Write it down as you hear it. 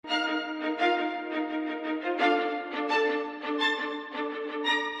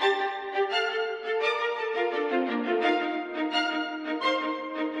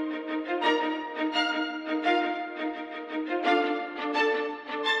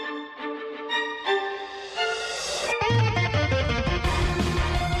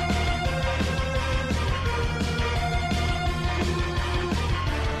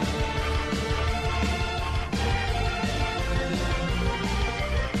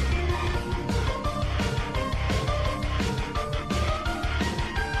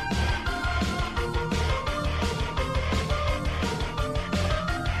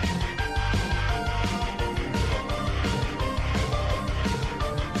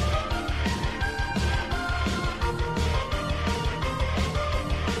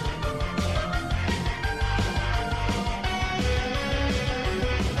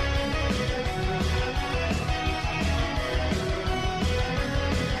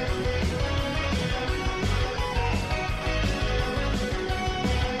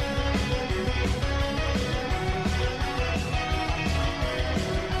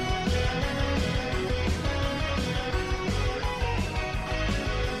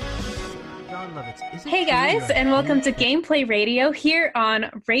Hey guys, and welcome to Gameplay Radio here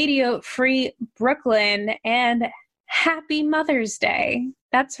on Radio Free Brooklyn, and happy Mother's Day.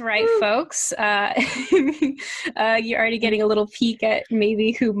 That's right, folks. You're already getting a little peek at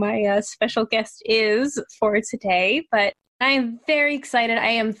maybe who my special guest is for today, but I am very excited. I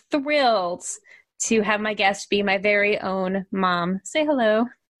am thrilled to have my guest be my very own mom. Say hello.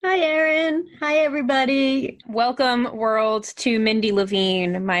 Hi, Erin. Hi, everybody. Welcome, world, to Mindy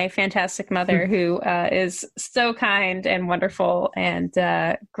Levine, my fantastic mother, who is so kind and wonderful and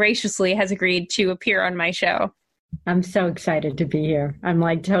graciously has agreed to appear on my show. I'm so excited to be here. I'm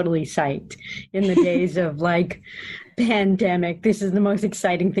like totally psyched. In the days of like pandemic, this is the most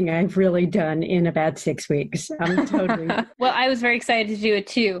exciting thing I've really done in about 6 weeks. I'm totally... Well, I was very excited to do it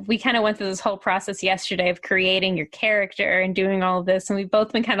too. We kind of went through this whole process yesterday of creating your character and doing all of this. And we've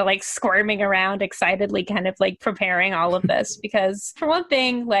both been kind of like squirming around excitedly, kind of like preparing all of this because for one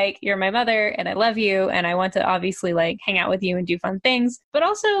thing, like you're my mother and I love you and I want to obviously like hang out with you and do fun things. But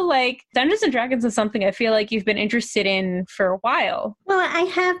also like Dungeons and Dragons is something I feel like you've been interested in for a while. Well, I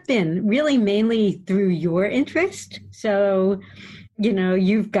have been really mainly through your interest. So, you know,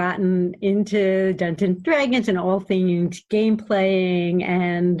 you've gotten into Dungeons and Dragons and all things game playing.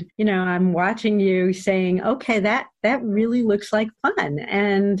 And, you know, I'm watching you saying, okay, that really looks like fun.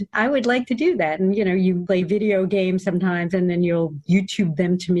 And I would like to do that. And, you know, you play video games sometimes and then you'll YouTube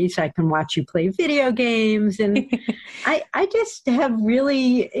them to me so I can watch you play video games. And I just have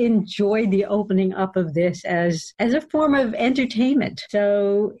really enjoyed the opening up of this as a form of entertainment.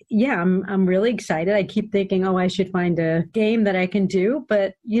 So, yeah, I'm really excited. I keep thinking, oh, I should find a game that I can do.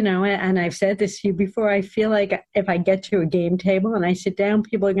 But, you know, and I've said this to you before, I feel like if I get to a game table and I sit down,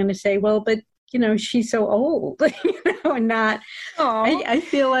 people are going to say, well, but you know, she's so old, you know, and not, I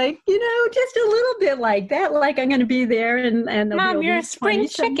feel like, you know, just a little bit like that, like I'm going to be there and Mom, you're a spring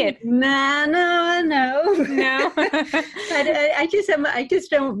chicken. No. But I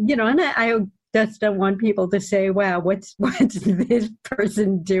just don't, you know, and I just don't want people to say, wow, what's this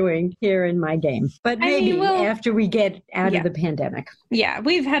person doing here in my game? But maybe after we get out of the pandemic. Yeah,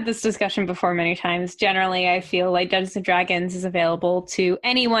 we've had this discussion before many times. Generally, I feel like Dungeons & Dragons is available to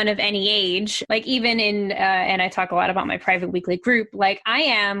anyone of any age. Like even in, and I talk a lot about my private weekly group, like I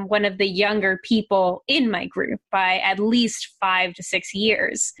am one of the younger people in my group by at least 5 to 6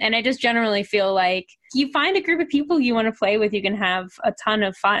 years. And I just generally feel like you find a group of people you want to play with, you can have a ton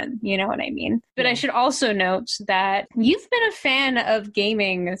of fun. You know what I mean? But I should also note that you've been a fan of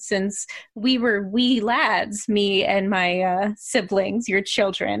gaming since we were wee lads, me and my siblings, your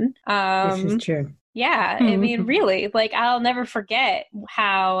children. This is true. Yeah, I mean, really, like, I'll never forget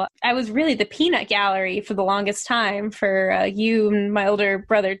how I was really the peanut gallery for the longest time for you and my older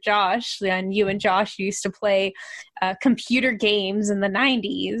brother, Josh. And you and Josh used to play computer games in the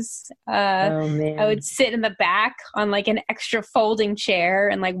 90s. Oh, man. I would sit in the back on, like, an extra folding chair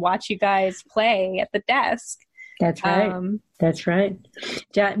and, like, watch you guys play at the desk. That's right. That's right.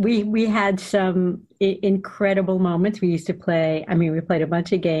 We had some incredible moments. We used to play, I mean, we played a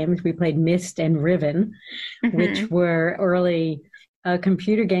bunch of games. We played Myst and Riven, which were early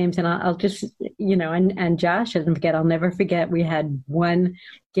computer games. And I'll just, you know, and Josh doesn't forget, I'll never forget, we had one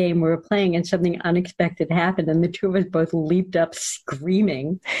game we were playing and something unexpected happened. And the two of us both leaped up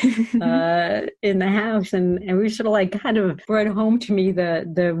screaming in the house. And we sort of like kind of brought home to me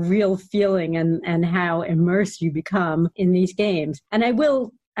the real feeling and how immersed you become in these games. And I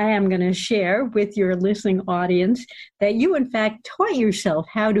am going to share with your listening audience that you, in fact, taught yourself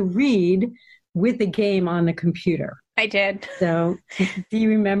how to read with the game on the computer. I did. So, do you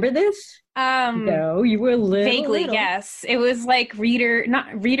remember this? No, you were vaguely, yes. It was like Reader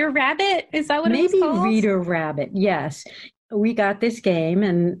Rabbit. Is that what it was called? Maybe Reader Rabbit, yes. We got this game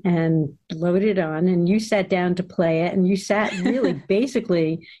and loaded on, and you sat down to play it, and you sat really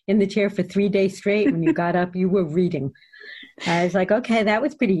basically in the chair for 3 days straight. When you got up, you were reading. I was like, okay, that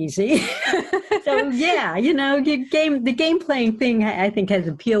was pretty easy. So yeah, you know, the game playing thing, I think, has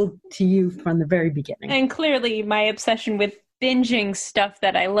appealed to you from the very beginning. And clearly my obsession with binging stuff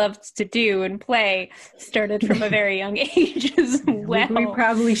that I loved to do and play started from a very young age as well. We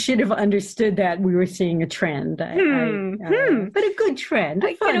probably should have understood that we were seeing a trend. But a good trend,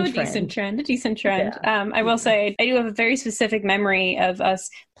 a fun trend. A decent trend. Yeah. I will say I do have a very specific memory of us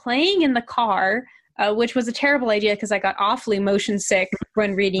playing in the car, which was a terrible idea because I got awfully motion sick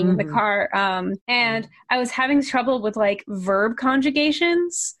when reading in the car. And I was having trouble with like verb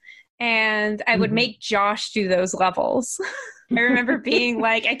conjugations. And I would make Josh do those levels. I remember being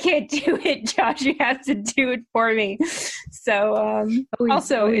like, I can't do it, Josh, you have to do it for me. So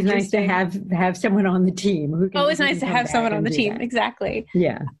always nice to have someone on the team. Always nice to have someone on the team. That. Exactly.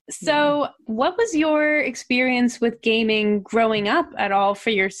 Yeah. So what was your experience with gaming growing up at all for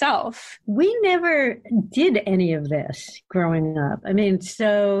yourself? We never did any of this growing up. I mean,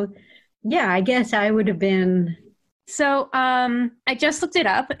 so yeah, I guess I would have been... So I just looked it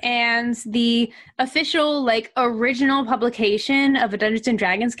up, and the official, original publication of a Dungeons and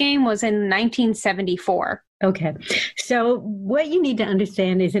Dragons game was in 1974. Okay. So what you need to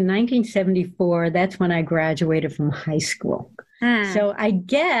understand is in 1974, that's when I graduated from high school. So I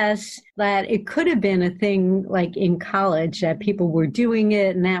guess that it could have been a thing like in college that people were doing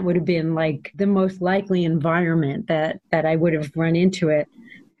it, and that would have been like the most likely environment that I would have run into it.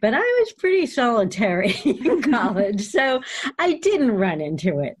 But I was pretty solitary in college, so I didn't run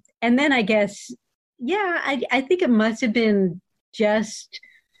into it. And then I guess, yeah, I think it must have been just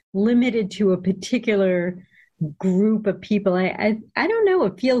limited to a particular group of people. I don't know.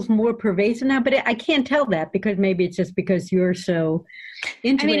 It feels more pervasive now, but I can't tell that because maybe it's just because you're so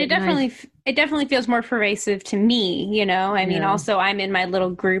into it. I mean, it definitely feels more pervasive to me, you know. I mean, also I'm in my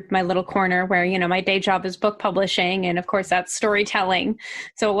little group, my little corner where, you know, my day job is book publishing, and of course that's storytelling.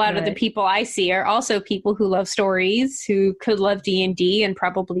 So a lot of the people I see are also people who love stories, who could love D&D and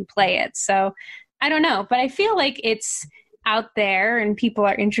probably play it. So I don't know, but I feel like it's out there and people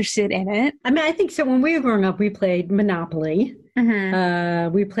are interested in it. I mean, I think so. When we were growing up, we played Monopoly.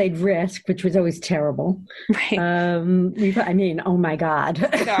 Mm-hmm. We played Risk, which was always terrible. Right. Oh my God.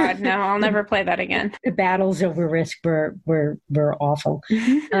 God, no, I'll never play that again. The battles over Risk were awful.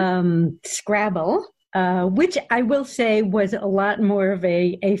 Scrabble, which I will say was a lot more of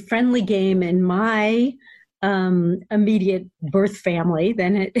a friendly game in my immediate birth family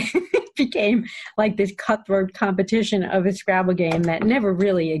than it became like this cutthroat competition of a Scrabble game that never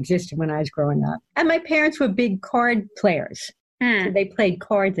really existed when I was growing up. And my parents were big card players. So they played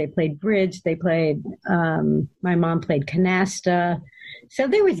cards, they played bridge, they played, my mom played canasta. So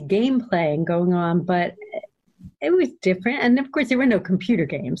there was game playing going on, but it was different. And of course, there were no computer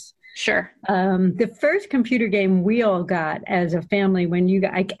games. Sure. The first computer game we all got as a family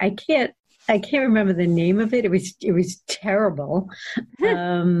I can't remember the name of it. It was terrible.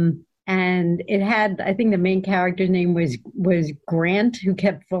 And it had, I think the main character's name was Grant, who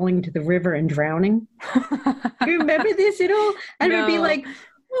kept falling to the river and drowning. You remember this at all? And it would be like,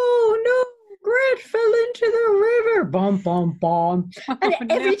 oh no, Grant fell into the river. Bum, bum, bum.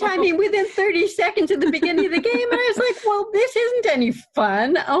 And every time within 30 seconds at the beginning of the game, I was like, well, this isn't any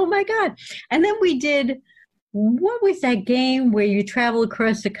fun. Oh my God. And then we did, what was that game where you travel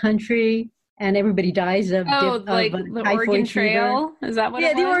across the country and everybody dies of the Oregon Trail? Is that what it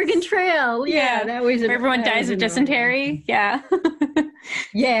was? Yeah, the Oregon Trail. Yeah, that was where everyone dies of dysentery. Yeah.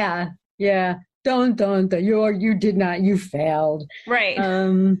 Yeah. Don't. You did not. You failed. Right.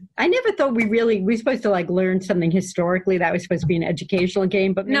 I never thought we're supposed to learn something historically. That was supposed to be an educational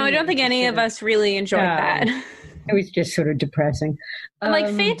game, but no, I don't think any of us really enjoyed that. It was just sort of depressing.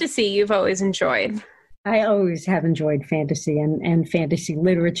 Fantasy, you've always enjoyed. I always have enjoyed fantasy and fantasy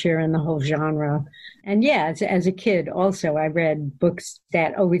literature and the whole genre. And yeah, as a kid also, I read books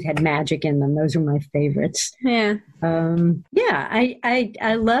that always had magic in them. Those were my favorites. Yeah.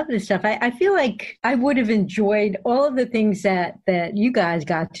 I love this stuff. I feel like I would have enjoyed all of the things that you guys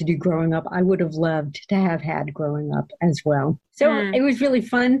got to do growing up. I would have loved to have had growing up as well. So it was really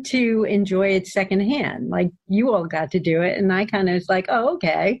fun to enjoy it secondhand. Like you all got to do it. And I kind of was like, oh,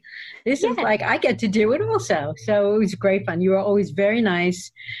 okay. This is like, I get to do it also. So it was great fun. You were always very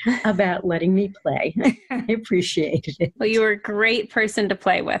nice about letting me play. I appreciated it. Well, you were a great person to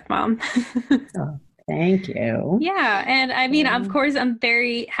play with, Mom. Oh, thank you. Yeah. And I mean, of course, I'm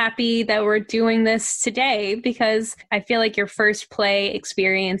very happy that we're doing this today because I feel like your first play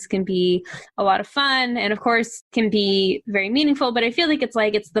experience can be a lot of fun and, of course, can be very meaningful. But I feel like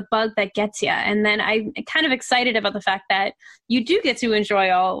it's the bug that gets you. And then I'm kind of excited about the fact that you do get to enjoy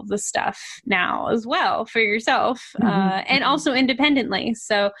all of the stuff now as well for yourself and also independently.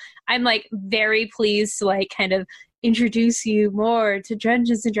 So I'm very pleased to kind of introduce you more to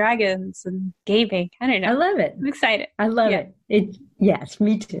Dungeons and Dragons and gaming. I don't know. I love it. I'm excited. I love it. Yes,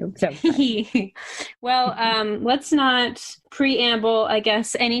 me too. So well, let's not preamble, I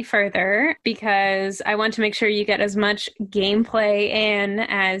guess, any further because I want to make sure you get as much gameplay in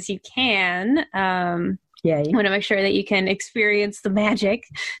as you can. Yeah. I want to make sure that you can experience the magic.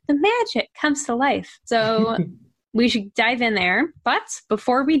 The magic comes to life. So we should dive in there. But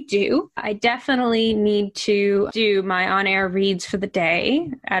before we do, I definitely need to do my on-air reads for the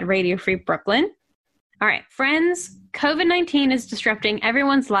day at Radio Free Brooklyn. All right, friends, COVID-19 is disrupting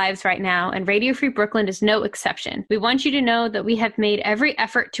everyone's lives right now, and Radio Free Brooklyn is no exception. We want you to know that we have made every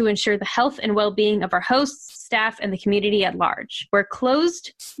effort to ensure the health and well-being of our hosts, staff, and the community at large. We've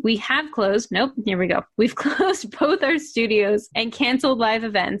closed both our studios and canceled live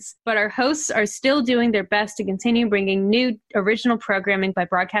events, but our hosts are still doing their best to continue bringing new original programming by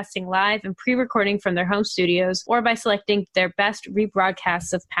broadcasting live and pre-recording from their home studios or by selecting their best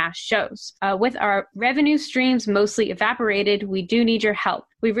rebroadcasts of past shows. With our revenue streams mostly evaporated, we do need your help.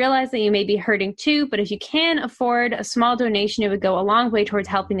 We realize that you may be hurting too, but if you can afford a small donation, it would go a long way towards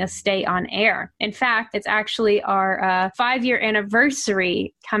helping us stay on air. In fact, it's actually our 5-year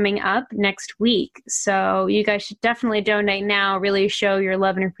anniversary coming up next week. So you guys should definitely donate now, really show your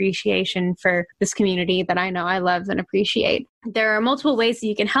love and appreciation for this community that I know I love and appreciate. There are multiple ways that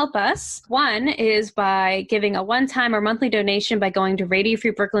you can help us. One is by giving a one-time or monthly donation by going to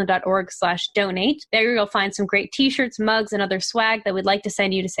radiofreebrooklyn.org/donate. There you'll find some great t-shirts, mugs, and other swag that we'd like to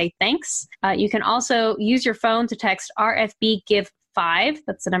send you to say thanks. You can also use your phone to text RFB Give 5,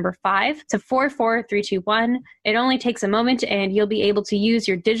 that's the number 5, to 44321. It only takes a moment and you'll be able to use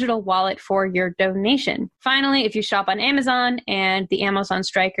your digital wallet for your donation. Finally, if you shop on Amazon and the Amazon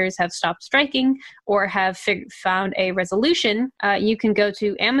strikers have stopped striking or have found a resolution, you can go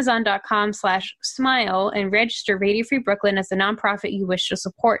to amazon.com/smile and register Radio Free Brooklyn as the nonprofit you wish to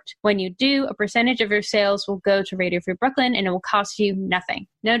support. When you do, a percentage of your sales will go to Radio Free Brooklyn and it will cost you nothing.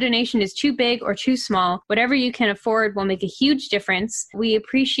 No donation is too big or too small. Whatever you can afford will make a huge difference. We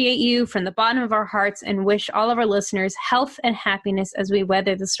appreciate you from the bottom of our hearts and wish all of our listeners health and happiness as we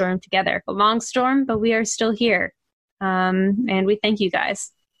weather the storm together. A long storm, but we are still here. And we thank you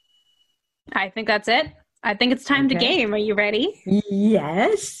guys. I think that's it. I think it's time to game. Are you ready?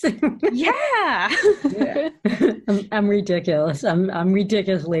 Yes. Yeah. Yeah. I'm ridiculous. I'm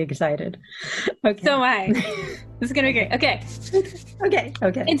ridiculously excited. Okay. So am I. This is going to be great. Okay.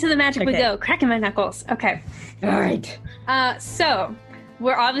 Okay. Into the magic we go. Cracking my knuckles. Okay. All right. So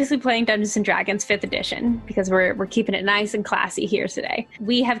we're obviously playing Dungeons & Dragons 5th edition because we're keeping it nice and classy here today.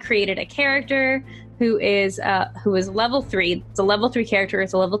 We have created a character who is level 3. It's a level 3 character.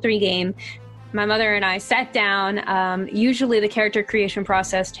 It's a level 3 game. My mother and I sat down. Usually the character creation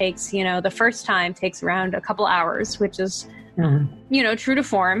process takes, the first time takes around a couple hours, which is, true to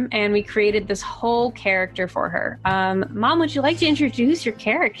form. And we created this whole character for her. Mom, would you like to introduce your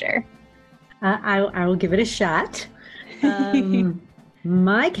character? I will give it a shot.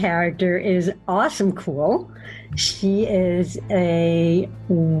 My character is Awesome Cool. She is a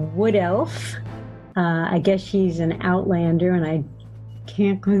wood elf. I guess she's an outlander, and I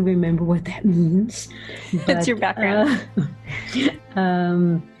can't quite remember what that means. What's your background?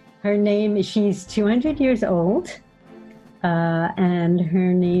 Her name is, she's 200 years old, and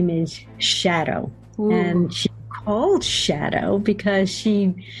her name is Shadow. Ooh. And she's called Shadow because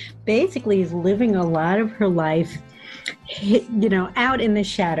she basically is living a lot of her life, out in the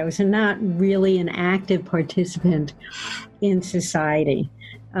shadows and not really an active participant in society.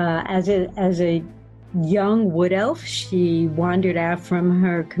 As a young wood elf, she wandered out from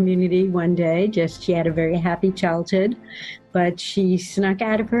her community one day. She had a very happy childhood, but she snuck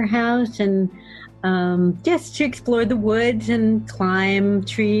out of her house and just to explore the woods and climb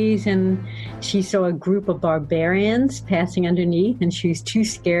trees, and she saw a group of barbarians passing underneath, and she was too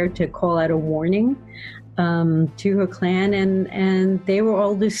scared to call out a warning to her clan, and they were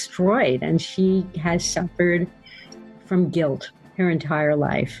all destroyed, and she has suffered from guilt her entire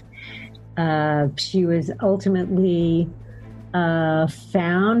life. She was ultimately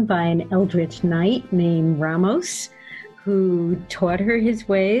found by an eldritch knight named Ramos, who taught her his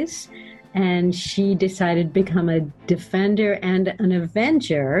ways, and she decided to become a defender and an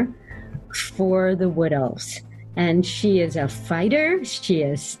avenger for the Wood Elves. And she is a fighter. She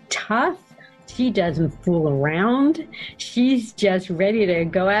is tough. She doesn't fool around. She's just ready to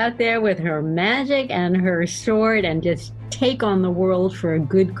go out there with her magic and her sword and just take on the world for a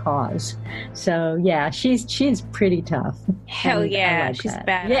good cause. So yeah, she's pretty tough. Hell yeah, like she's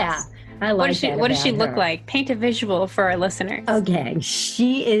badass. Yeah, I like that. What does she look like? Paint a visual for our listeners. Okay,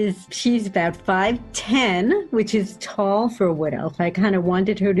 she's about 5'10", which is tall for a wood elf. I kind of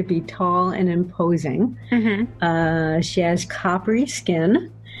wanted her to be tall and imposing. Mm-hmm. She has coppery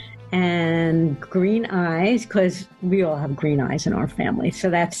skin and green eyes, because we all have green eyes in our family, so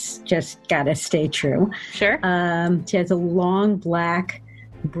that's just gotta stay true. Sure. She has a long black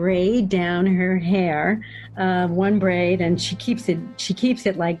braid down her hair, one braid, and she keeps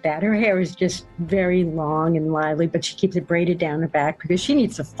it like that. Her hair is just very long and lively, but she keeps it braided down her back because she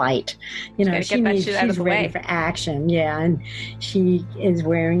needs to fight. She's ready for action. Yeah, and she is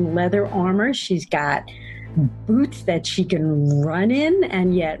wearing leather armor. She's got boots that she can run in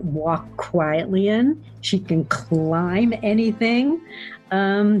and yet walk quietly in. She can climb anything.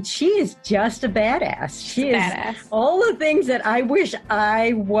 She is just a badass. She is badass. All the things that I wish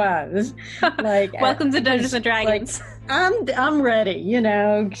I was. Like, welcome to Dungeons and Dragons. Like, I'm ready. You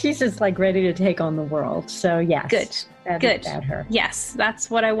know, she's just like ready to take on the world. So yes, good. Good about her. Yes, that's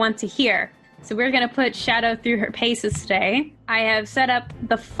what I want to hear. So we're going to put Shadow through her paces today. I have set up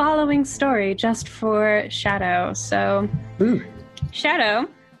the following story just for Shadow. So, Shadow,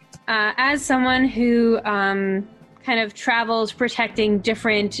 as someone who kind of travels protecting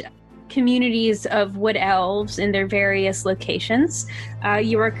different communities of wood elves in their various locations,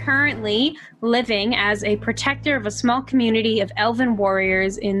 you are currently living as a protector of a small community of elven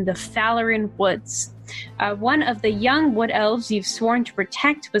warriors in the Falarin Woods. One of the young wood elves you've sworn to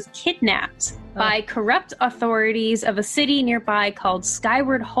protect was kidnapped by corrupt authorities of a city nearby called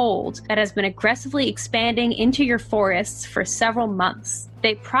Skyward Hold that has been aggressively expanding into your forests for several months.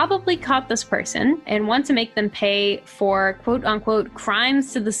 They probably caught this person and want to make them pay for quote-unquote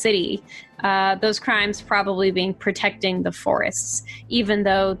crimes to the city. Those crimes probably being protecting the forests, even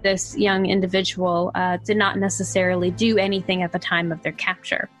though this young individual did not necessarily do anything at the time of their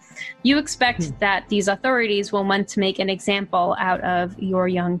capture. You expect that these authorities will want to make an example out of your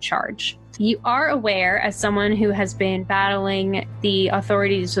young charge. You are aware, as someone who has been battling the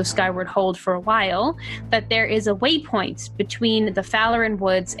authorities of Skyward Hold for a while, that there is a waypoint between the Falarin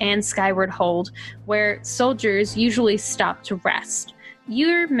Woods and Skyward Hold where soldiers usually stop to rest.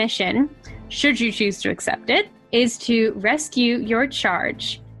 Your mission, should you choose to accept it, is to rescue your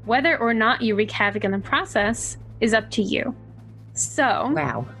charge. Whether or not you wreak havoc in the process is up to you. So...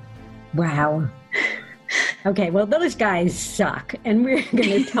 Wow. Okay, well, those guys suck, and we're going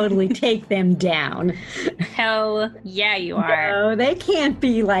to totally take them down. Hell yeah, you are. No, they can't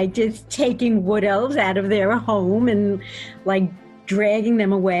be, like, just taking wood elves out of their home and, like, dragging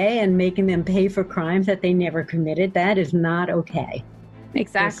them away and making them pay for crimes that they never committed. That is not okay.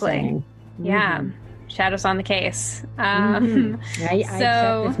 Exactly. Yeah. Mm-hmm. Shadow's on the case. I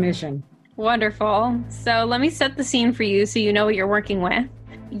accept this mission. Wonderful. So let me set the scene for you so you know what you're working with.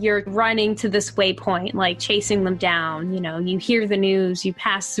 You're running to this waypoint, like chasing them down. You know, you hear the news, you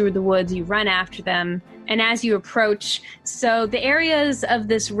pass through the woods, you run after them. And as you approach, so the areas of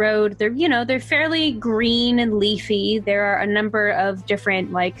this road, they're fairly green and leafy. There are a number of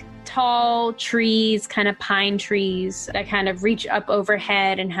different, like, tall trees, kind of pine trees that kind of reach up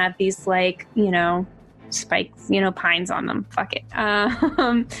overhead and have these, like, spikes, pines on them. Fuck it.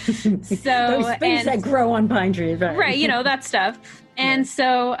 Those things that grow on pine trees, right? Right, that stuff. And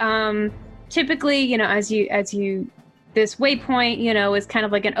so typically, as you this waypoint, is kind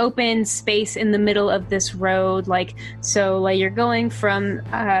of like an open space in the middle of this road. Like you're going from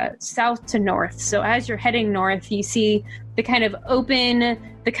south to north. So as you're heading north, you see the kind of open,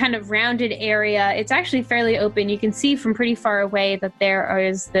 the kind of rounded area. It's actually fairly open. You can see from pretty far away that there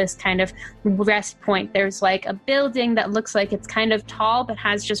is this kind of rest point. There's like a building that looks like it's kind of tall, but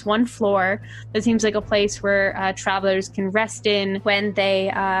has just one floor. That seems like a place where travelers can rest in when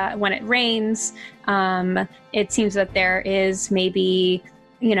it rains. It seems that there is maybe,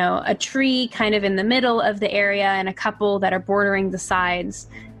 a tree kind of in the middle of the area and a couple that are bordering the sides.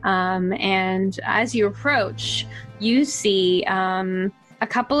 And as you approach, you see a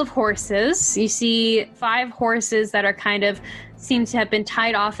couple of horses. You see 5 horses that are kind of seem to have been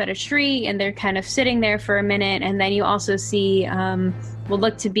tied off at a tree, and they're kind of sitting there for a minute. And then you also see what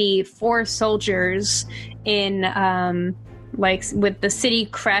look to be 4 soldiers in like with the city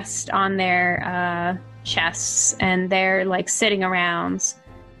crest on their chests, and they're like sitting around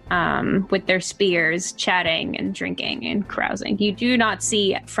with their spears, chatting and drinking and carousing. You do not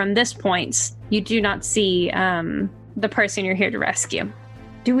see, from this point, the person you're here to rescue.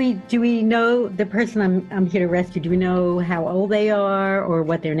 Do we know the person I'm here to rescue? Do we know how old they are or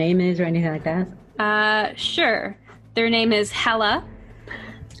what their name is or anything like that? Sure. Their name is Hella.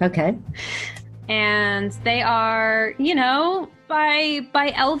 Okay. And they are,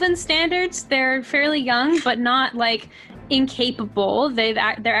 by elven standards, they're fairly young, but not like incapable. They're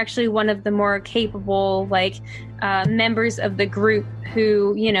actually one of the more capable, members of the group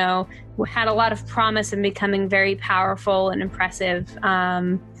who, had a lot of promise in becoming very powerful and impressive.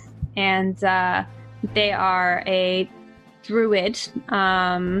 And they are a druid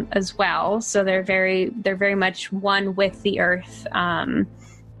as well, so they're very much one with the earth.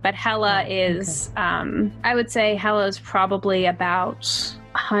 But Hella is, I would say Hella is probably about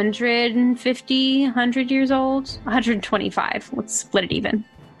 100 years old. 125. Let's split it even.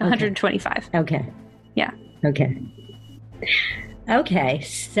 125. Okay. Yeah. Okay.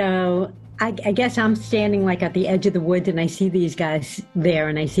 So I guess I'm standing like at the edge of the woods and I see these guys there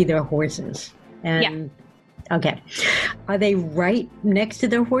and I see their horses. And okay. Are they right next to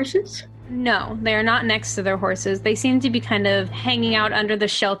their horses? No, they're not next to their horses. They seem to be kind of hanging out under the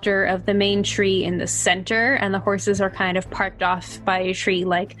shelter of the main tree in the center, and the horses are kind of parked off by a tree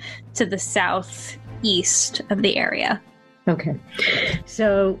like to the southeast of the area. Okay.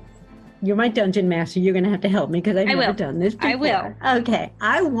 So you're my dungeon master. You're going to have to help me because I've never done this before. I will. Okay.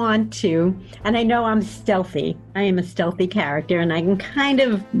 I want to, and I know I'm stealthy. I am a stealthy character, and I can kind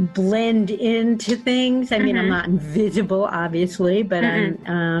of blend into things. I mean, I'm not invisible, obviously, but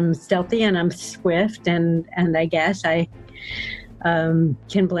I'm stealthy and I'm swift, and I guess I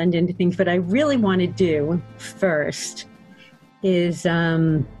can blend into things. But I really want to do first is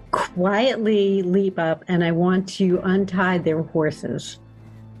quietly leap up, and I want to untie their horses.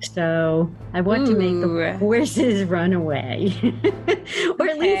 So I want to make the horses run away. Or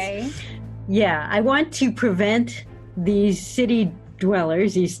at least, I want to prevent these city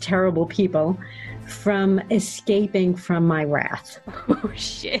dwellers, these terrible people, from escaping from my wrath. Oh,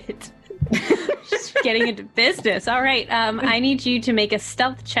 shit. Just getting into business. All right. I need you to make a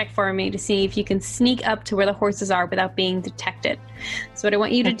stealth check for me to see if you can sneak up to where the horses are without being detected. So what I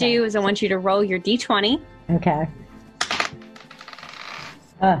want you to do is I want you to roll your D20. Okay.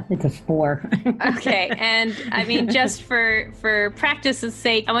 It's a 4. Okay, and I mean, just for practice's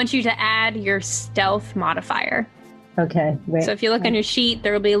sake, I want you to add your stealth modifier. Okay, wait. So if you look on your sheet,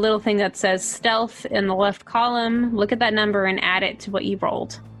 there will be a little thing that says stealth in the left column. Look at that number and add it to what you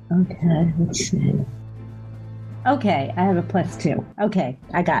rolled. Okay, let's see. Okay, I have a +2. Okay,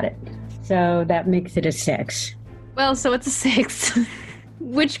 I got it. So that makes it a 6. Well, so it's a 6,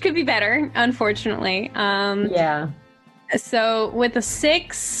 which could be better, unfortunately. Yeah. So with a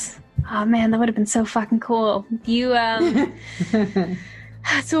 6, oh man, that would have been so fucking cool. You,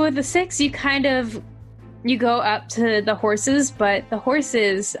 so with the 6, you go up to the horses, but the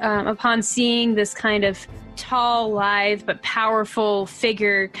horses, upon seeing this kind of tall, lithe, but powerful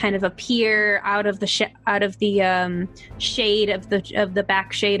figure kind of appear out of the shade of the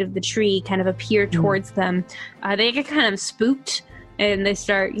back shade of the tree, kind of appear towards them, they get kind of spooked and they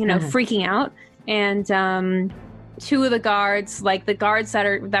start, freaking out. And, 2 of the guards, like the guards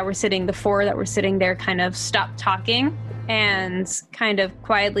that were sitting, the 4 that were sitting there, kind of stop talking and kind of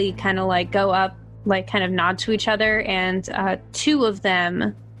quietly kind of like go up, like kind of nod to each other, and 2 of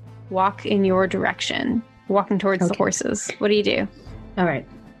them walk in your direction, walking towards the horses. What do you do? All right.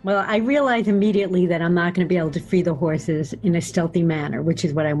 Well, I realize immediately that I'm not going to be able to free the horses in a stealthy manner, which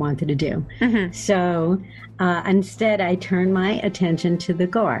is what I wanted to do. So instead, I turn my attention to the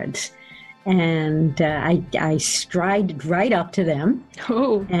guards. And I stride right up to them.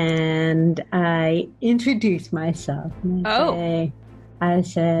 And I introduce myself. I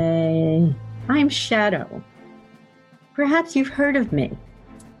say, I'm Shadow. Perhaps you've heard of me.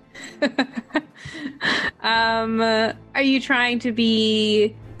 Are you trying to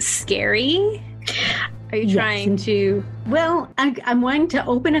be scary? Are you trying to... Well, I'm wanting to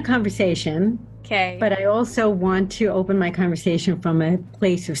open a conversation. Okay. But I also want to open my conversation from a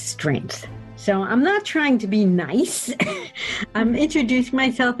place of strength. So I'm not trying to be nice. I'm introducing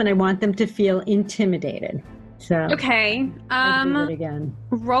myself, and I want them to feel intimidated. So okay. I'll do it again.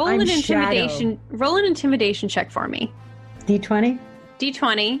 Roll an intimidation. Shadow. Roll an intimidation check for me. D20.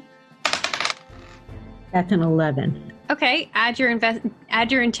 D20. That's an 11. Okay. Add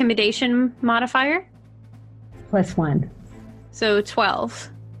your intimidation modifier. +1. So 12.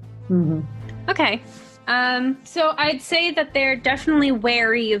 Mm-hmm. Okay. So I'd say that they're definitely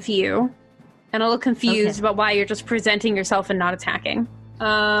wary of you and a little confused about why you're just presenting yourself and not attacking.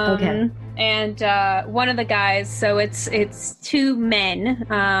 And one of the guys, so it's 2 men.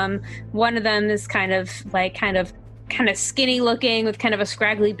 One of them is kind of skinny looking with kind of a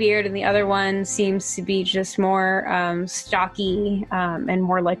scraggly beard, and the other one seems to be just more stocky and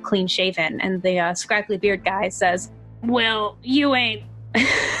more like clean shaven. And the scraggly beard guy says, "Well, you ain't."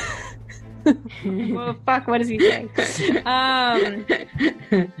 Well, fuck, what does he say?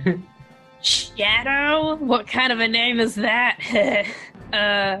 Shadow? What kind of a name is that?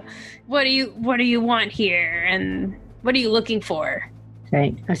 What do you want here, and what are you looking for?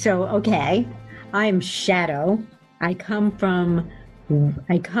 Right. So, okay, I'm Shadow. I come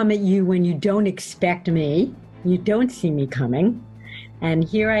at you when you don't expect me. You don't see me coming. And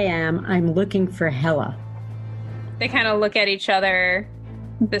here I am. I'm looking for Hella. They kind of look at each other.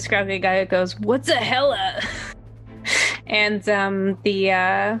 The scraggly guy goes, "What's a Hella?" And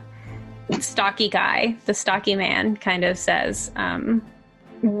the stocky guy, the stocky man, kind of says,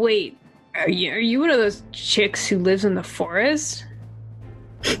 "Wait, are you one of those chicks who lives in the forest?"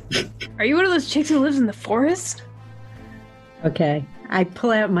 Are you one of those chicks who lives in the forest? Okay. I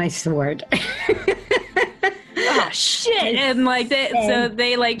pull out my sword. Oh shit! And like so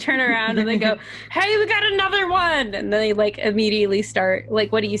they like turn around and they go, "Hey, we got another one!" And then they like immediately start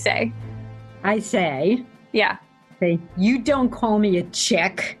like, "What do you say?" I say, Yeah. "You don't call me a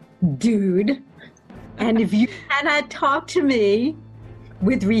chick, dude. And if you cannot talk to me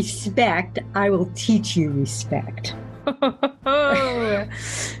with respect, I will teach you respect." All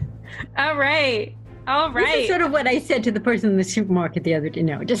right. All right. This is sort of what I said to the person in the supermarket the other day.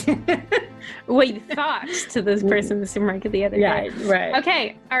 No, just what you thought to this person in the supermarket the other day. Right.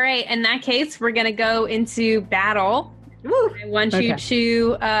 Okay. All right. In that case, we're going to go into battle. Woo. I want you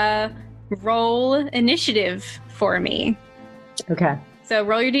to roll initiative for me. Okay. So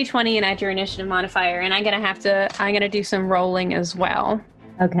roll your d20 and add your initiative modifier. And I'm going to do some rolling as well.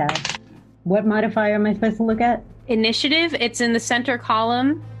 Okay. What modifier am I supposed to look at? Initiative, it's in the center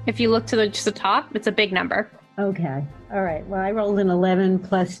column. If you look to the top, it's a big number. Okay. All right. Well, I rolled an 11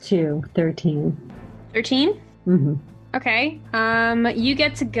 plus 2, 13. 13? Mm-hmm. Okay. You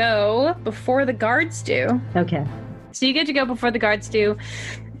get to go before the guards do. Okay. So you get to go before the guards do.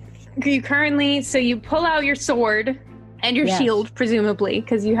 So you pull out your sword and your shield, presumably,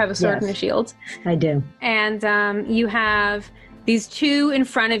 because you have a sword and a shield. I do. And you have these two in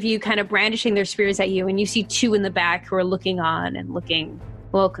front of you kind of brandishing their spears at you, and you see two in the back who are looking on and looking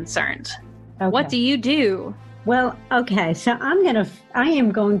a little concerned. Okay. What do you do? Well, okay, so I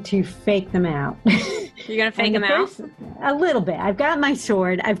am going to fake them out. You're going to fake them out? A little bit. I've got my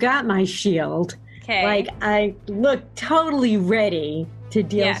sword. I've got my shield. Okay. Like, I look totally ready to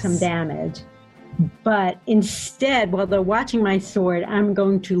deal some damage. But instead, while they're watching my sword, I'm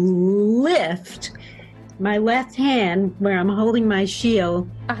going to lift my left hand where I'm holding my shield,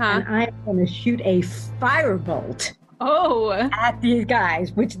 and I'm going to shoot a firebolt at these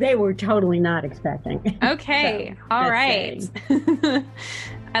guys, which they were totally not expecting. Okay. So, all right.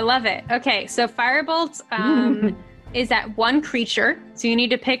 I love it. Okay, so firebolt is at one creature, so you need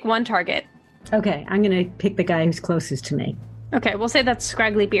to pick one target. Okay, I'm going to pick the guy who's closest to me. Okay, we'll say that's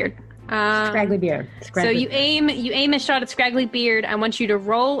Scraggly Beard. Scraggly Beard. So you aim a shot at Scraggly Beard. I want you to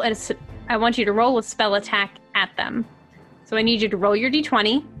roll a spell attack at them. So I need you to roll your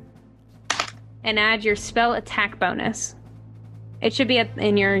d20 and add your spell attack bonus. It should be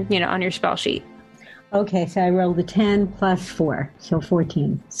on your spell sheet. Okay, so I rolled a 10 plus 4, so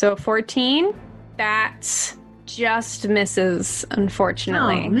 14. So 14, that just misses,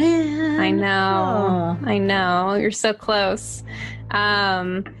 unfortunately. Oh, man. I know. You're so close.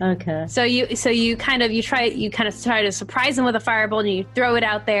 Okay. So you kind of try to surprise him with a firebolt, and you throw it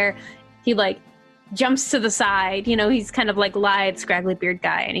out there. He like jumps to the side. You know, he's kind of like lithe, scraggly beard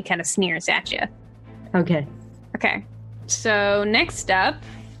guy, and he kind of sneers at you. Okay. Okay. So next up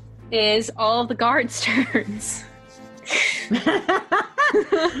is all of the guards' turns.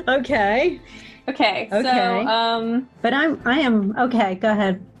 Okay. Okay. So but I am okay. Go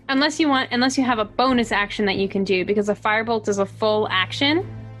ahead. Unless you have a bonus action that you can do, because a firebolt is a full action.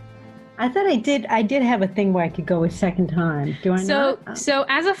 I thought I did have a thing where I could go a second time. Do I not? So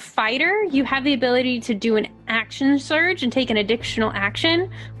as a fighter, you have the ability to do an action surge and take an additional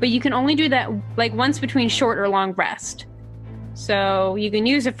action, but you can only do that like once between short or long rest. So you can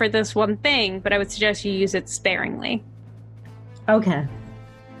use it for this one thing, but I would suggest you use it sparingly. Okay.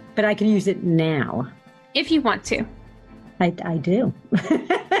 But I can use it now. If you want to. I do.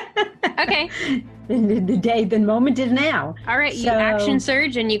 Okay. The moment is now. All right, you action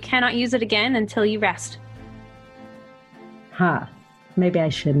surge, and you cannot use it again until you rest. Maybe I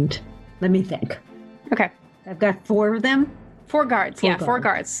shouldn't. Let me think. Okay. I've got 4 of them? 4 guards. Four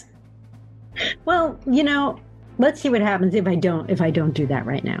guards. Well, let's see what happens if I don't do that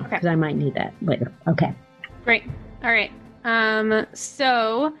right now, because I might need that later. Okay. Great. All right.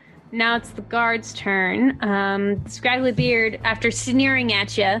 So now it's the guard's turn. Scraggly Beard, after sneering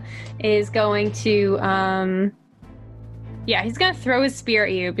at you, is going to, he's going to throw his spear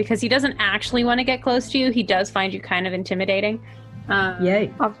at you because he doesn't actually want to get close to you. He does find you kind of intimidating.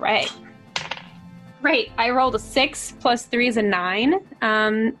 Yay. All right. Great. I rolled a 6 plus 3 is a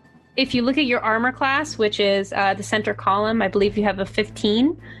 9. If you look at your armor class, which is the center column, I believe you have a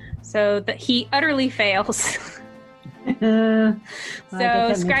 15. So that he utterly fails. So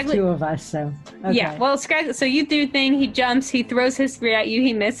Scraggly, 2 of us. So okay. Yeah, well, Scraggly. So you do thing. He jumps. He throws his spear at you.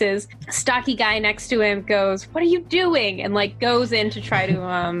 He misses. Stocky guy next to him goes, "What are you doing?" And like goes in to try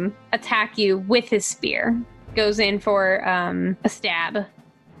to attack you with his spear. Goes in for a stab.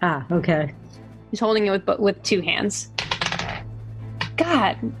 Okay. He's holding it with 2 hands.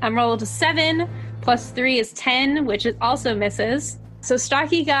 God, I'm rolled a 7 plus 3 is 10, which also misses. So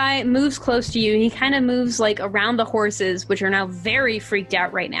Stocky Guy moves close to you. He kind of moves like around the horses, which are now very freaked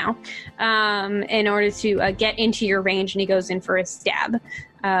out right now, in order to get into your range, and he goes in for a stab.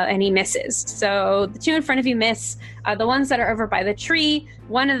 And he misses. So the two in front of you miss. The ones that are over by the tree,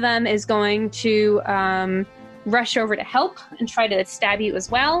 one of them is going to rush over to help and try to stab you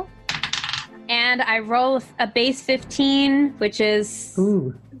as well. And I roll a base 15, which is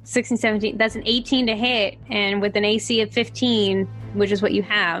 16, 17. That's an 18 to hit. And with an AC of 15, which is what you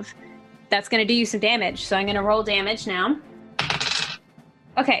have, that's going to do you some damage. So I'm going to roll damage now.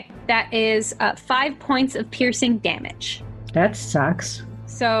 Okay, that is 5 points of piercing damage. That sucks.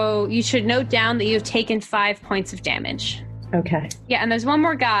 So you should note down that you've taken 5 points of damage. Okay. Yeah, and there's one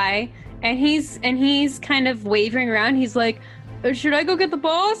more guy, and he's kind of wavering around. He's like, should I go get the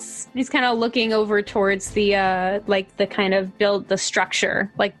boss? He's kind of looking over towards the like the kind of the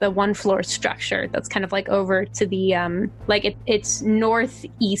structure, like the one floor structure that's kind of like over to the like it's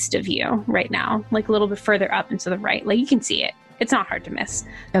northeast of you right now, like a little bit further up and to the right. Like you can see it. It's not hard to miss.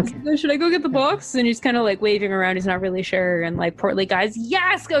 Okay. Like, should I go get the boss? And he's kind of like waving around. He's not really sure. And like Portly Guy's,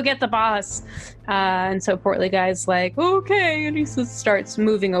 yes, go get the boss. And so Portly Guy's like, okay. And he starts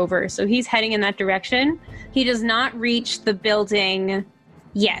moving over. So he's heading in that direction. He does not reach the building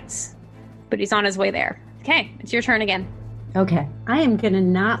yet, but he's on his way there. Okay, it's your turn again. Okay. I am going to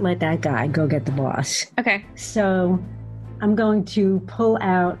not let that guy go get the boss. Okay. So I'm going to pull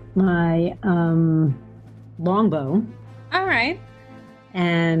out my longbow. All right.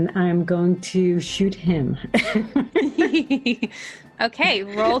 And I'm going to shoot him. Okay,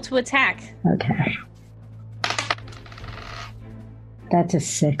 roll to attack. Okay. That's a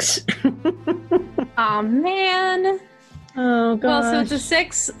 6. Oh, man. Oh, gosh. Well, so it's a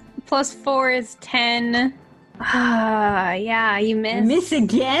 6 plus 4 is 10. Yeah, you miss. I miss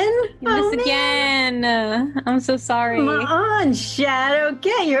again? You miss again. I'm so sorry. Come on, Shadow.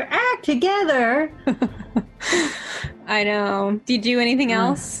 Get your act together. I know. Do you do anything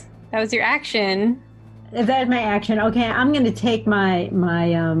else? That was your action. That's my action. Okay, I'm going to take my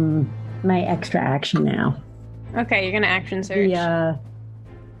extra action now. Okay, you're going to action surge. Yeah,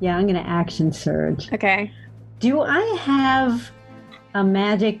 I'm going to action surge. Okay. Do I have a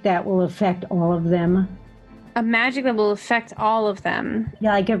magic that will affect all of them? A magic that will affect all of them.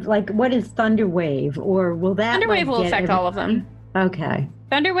 Yeah, like what is Thunder Wave, or will that? Thunder Wave will affect all of them. Okay.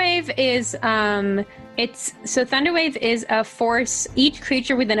 Thunderwave is Thunderwave is a force. Each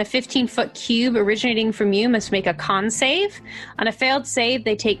creature within a 15-foot cube originating from you must make a con save. On a failed save,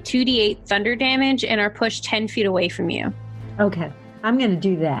 they take 2d8 thunder damage and are pushed 10 feet away from you. Okay, I'm going to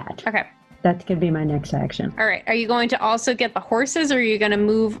do that. Okay. That's going to be my next action. All right. Are you going to also get the horses, or are you going to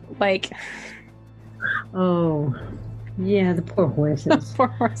move like? Oh, yeah, the poor horses. Poor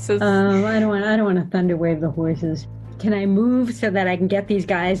horses. I don't want to thunder wave the horses. Can I move so that I can get these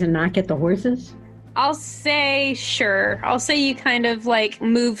guys and not get the horses? I'll say sure. I'll say you kind of like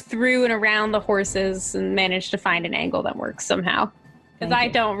move through and around the horses and manage to find an angle that works somehow. Because I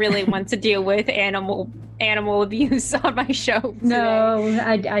don't really want to deal with animal abuse on my show today. No,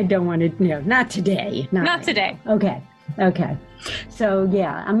 I don't want to. No, not today. Not today. Okay. So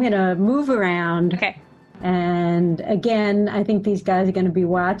yeah, I'm gonna move around. Okay. And again, I think these guys are gonna be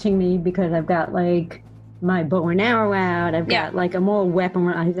watching me because I've got like my bow and arrow out. I've got like I'm all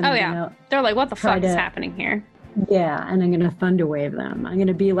weaponized. Oh yeah. They're like, what the fuck is happening here? Yeah, and I'm gonna thunder wave them. I'm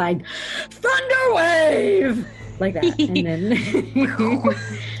gonna be like, thunder wave, like that, and then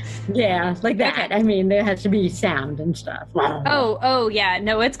yeah, like that. Okay. I mean, there has to be sound and stuff. Oh yeah.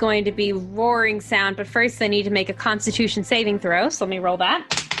 No, it's going to be roaring sound. But first, they need to make a Constitution saving throw. So let me roll that.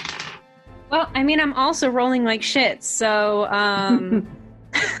 Well, I mean, I'm also rolling like shit. So I'm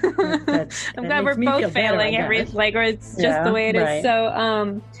glad we're both failing or it's just the way it is.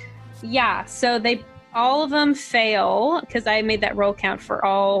 So so they all of them fail because I made that roll count for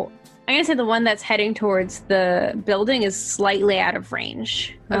all. I'm gonna say the one that's heading towards the building is slightly out of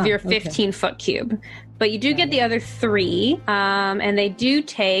range of your 15-foot cube, but you do get the other 3, and they do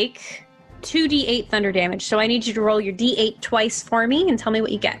take 2d8 thunder damage. So I need you to roll your d8 twice for me and tell me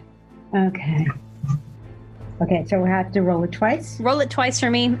what you get. Okay, so we have to roll it twice? Roll it twice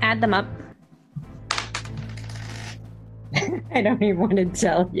for me. Add them up. I don't even want to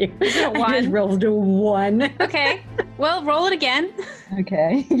tell you. I just rolled a 1. Okay. Well, roll it again.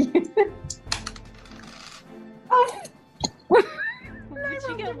 Okay. Oh. Did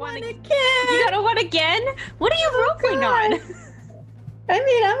you get 1 again? You got a 1 again? What are you rolling on? I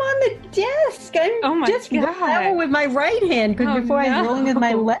mean, I'm on the desk. I'm just rolling with my right hand because before I was rolling with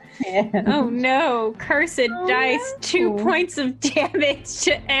my left hand. Oh no! Cursed dice! 2 points of damage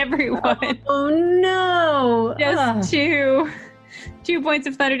to everyone. Oh no! Just 2. 2 points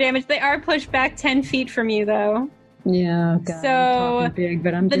of thunder damage. They are pushed back 10 feet from you, though. Yeah, God, So I'm talking big,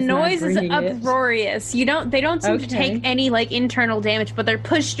 but I'm the just noise not is bringing it. uproarious. They don't seem to take any like internal damage, but they're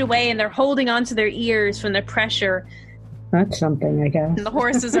pushed away and they're holding onto their ears from the pressure. That's something, I guess. And the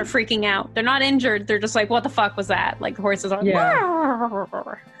horses are freaking out. They're not injured. They're just like, what the fuck was that? Like the horses are. Yeah.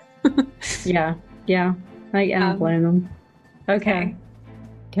 Yeah. I don't blame them. Okay.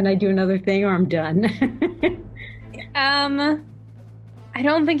 Can I do another thing, or I'm done? I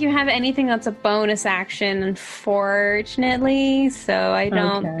don't think you have anything that's a bonus action, unfortunately. So I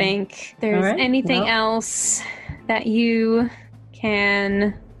don't think there's anything else that you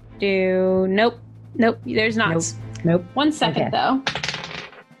can do. Nope. There's not. Nope. 1 second though.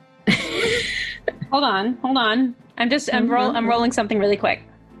 Hold on. I'm rolling something really quick.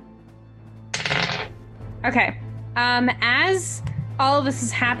 Okay. As all of this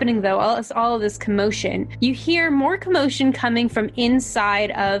is happening, though, all of this commotion, you hear more commotion coming from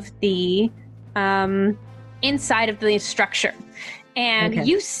inside of the structure, and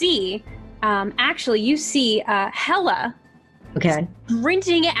you see, Hella,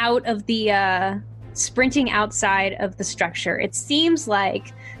 sprinting outside of the structure. It seems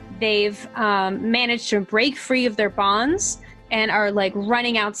like they've managed to break free of their bonds and are like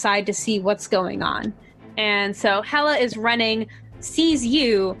running outside to see what's going on. And so Hella is running, sees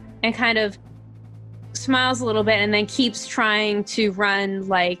you, and kind of smiles a little bit, and then keeps trying to run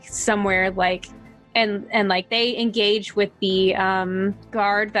like somewhere like, and like they engage with the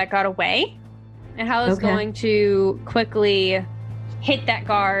guard that got away, and Hella's going to quickly hit that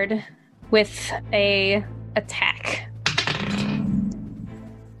guard with a attack.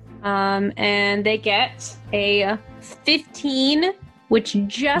 And they get a 15, which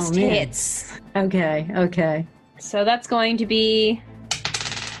just hits. Okay. So that's going to be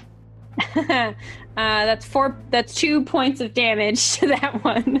that's 2 points of damage to that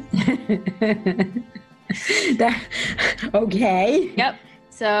one. Yep.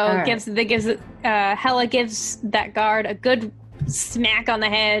 So Hella gives that guard a good smack on the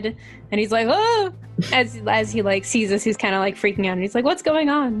head, and he's like, oh, as he like sees us, he's kind of like freaking out, and he's like, what's going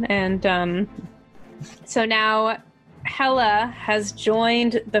on? And so now Hella has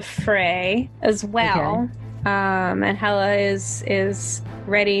joined the fray as well. And Hella is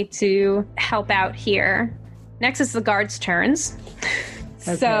ready to help out here. Next is the guards' turns.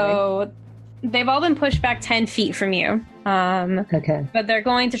 So they've all been pushed back 10 feet from you. But they're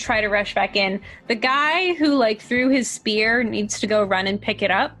going to try to rush back in. The guy who like threw his spear needs to go run and pick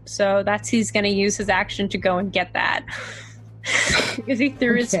it up. So he's going to use his action to go and get that. Because he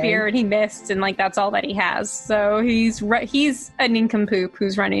threw his spear and he missed, and like that's all that he has. So he's a nincompoop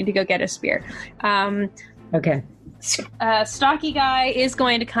who's running to go get a spear. Stocky guy is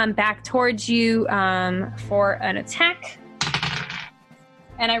going to come back towards you for an attack.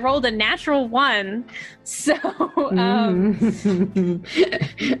 And I rolled a natural 1, so we're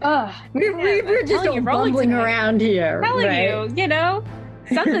just all bumbling around here. Telling you,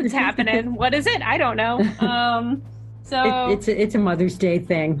 something's happening. What is it? I don't know. So it's a Mother's Day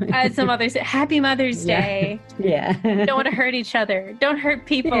thing. It's a Mother's Day. Happy Mother's Day. Yeah. Don't want to hurt each other. Don't hurt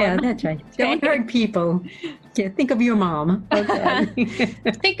people. Yeah, that's right. Don't hurt people. Yeah, think of your mom. Okay.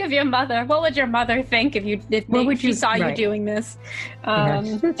 Think of your mother. What would your mother think if she saw you doing this?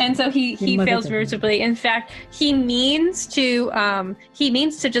 And so he fails miserably. In fact, he means to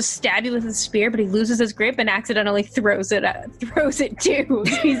just stab you with his spear, but he loses his grip and accidentally throws it too.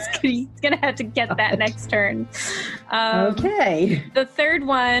 He's gonna have to get that next turn. The third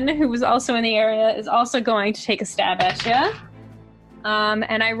one, who was also in the area, is also going to take a stab at you.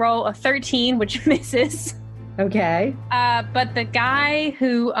 And I roll a 13, which misses. But the guy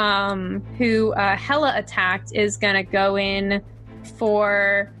who Hella attacked is gonna go in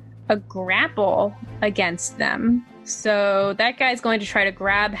for a grapple against them. So that guy's going to try to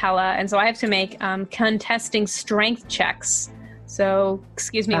grab Hella, and so I have to make contesting strength checks. So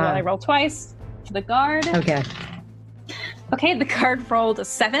excuse me while I roll twice for the guard. Okay, the guard rolled a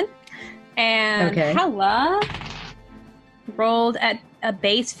 7, and Hella rolled at a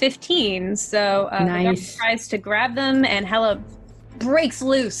base 15. So the guard tries to grab them, and Hella breaks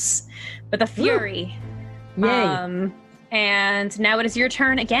loose with a fury. Yay. And now it is your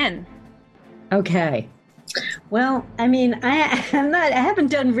turn again. Well, I mean, I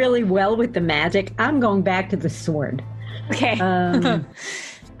haven't done really well with the magic. I'm going back to the sword. I'm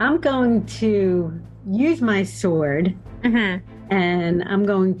going to use my sword, and I'm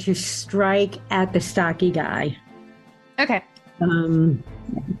going to strike at the stocky guy.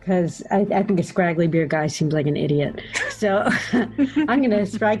 Because I think a scraggly beard guy seems like an idiot. So I'm going to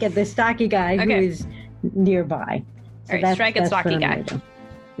strike at the stocky guy who is nearby. All right, strike at Swacky guy.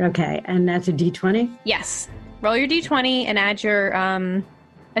 Okay, and that's a D20? Yes. Roll your D20 and add your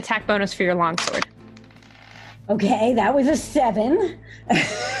attack bonus for your longsword. Okay, that was a 7.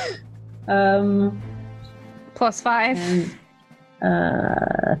 Plus 5.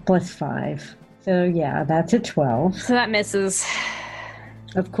 And, plus 5. So yeah, that's a 12. So that misses.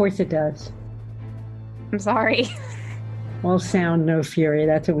 Of course it does. I'm sorry. All sound, no fury.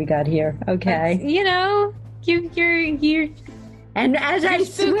 That's what we got here. Okay. That's, you know, you're and as I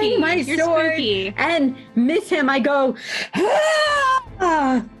spooky. swing my You're sword spooky. and miss him, I go,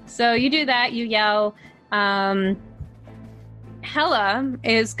 ah! So you do that, you yell. Hella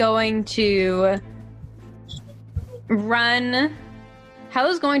is going to run.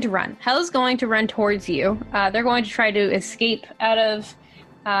 Hella's going to run towards you. They're going to try to escape out of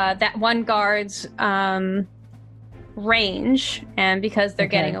that one guard's range. And because they're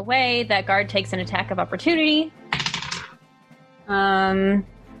getting away, that guard takes an attack of opportunity. The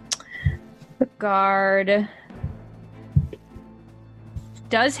guard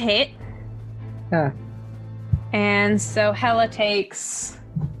does hit. And so Hella takes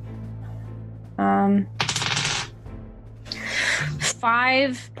 5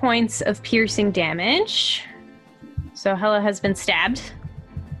 points of piercing damage. So Hella has been stabbed.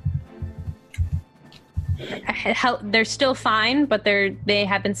 They're still fine, but they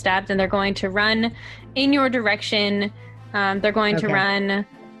have been stabbed, and they're going to run in your direction. They're going to run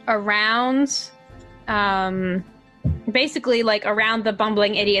around, basically like around the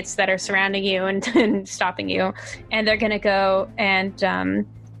bumbling idiots that are surrounding you and stopping you. And they're going to go and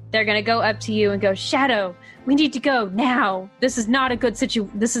they're going to go up to you and go, Shadow, we need to go now. This is not a good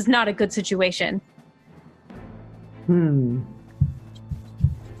situation.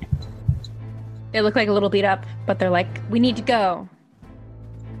 They look like a little beat up, but they're like, we need to go.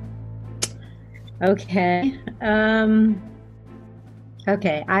 Okay.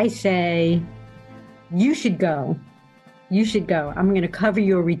 Okay, I say you should go. I'm going to cover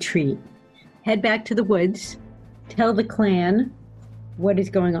your retreat. Head back to the woods. Tell the clan what is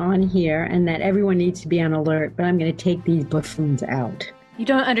going on here and that everyone needs to be on alert, but I'm going to take these buffoons out. You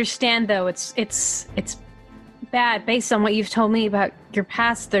don't understand, though. It's bad based on what you've told me about your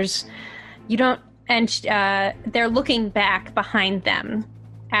past. They're looking back behind them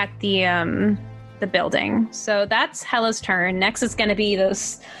at the building. So that's Hella's turn. Next is going to be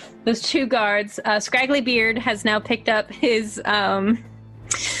those two guards. Scraggly Beard has now picked up his. He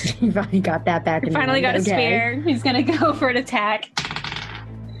finally got that back. He finally got a spear. He's going to go for an attack.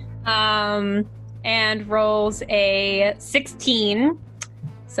 And rolls a 16.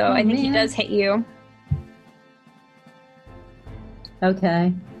 So I think he does hit you.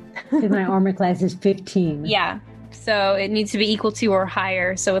 Okay. Because my armor class is 15. Yeah. So it needs to be equal to or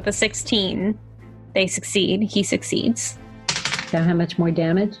higher. So with a 16, they succeed. He succeeds. So how much more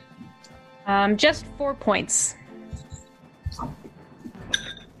damage? Just 4 points.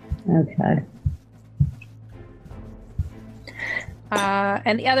 Okay.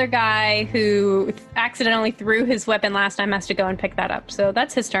 And the other guy who accidentally threw his weapon last time has to go and pick that up. So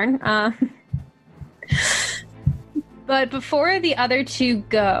that's his turn. But before the other two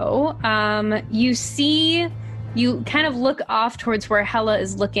go, you kind of look off towards where Hella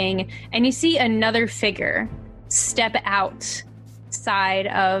is looking, and you see another figure step outside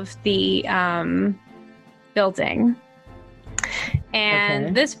of the building.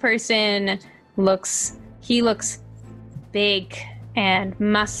 And this person looks big and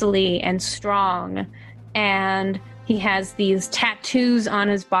muscly and strong, and he has these tattoos on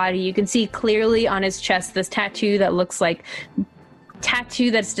his body. You can see clearly on his chest this tattoo that's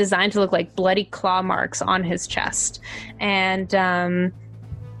designed to look like bloody claw marks on his chest. And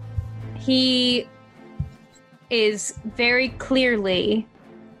he is very clearly,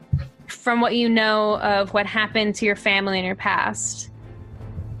 from what you know of what happened to your family in your past,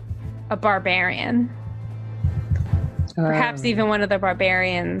 a barbarian. Perhaps even one of the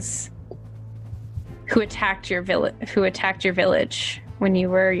barbarians who attacked your village when you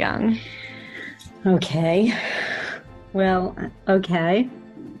were young. Okay. Well, okay.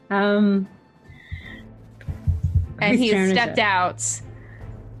 And he stepped out,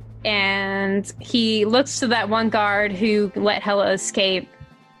 and he looks to that one guard who let Hella escape,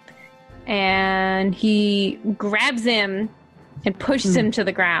 and he grabs him and pushes him to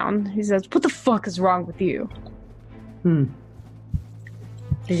the ground. He says, "What the fuck is wrong with you?"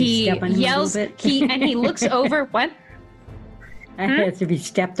 He yells. He looks over. What? I had to be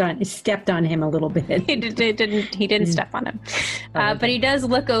stepped on him a little bit. He didn't step on him. But he does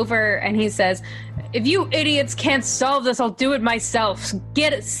look over and he says, "If you idiots can't solve this, I'll do it myself.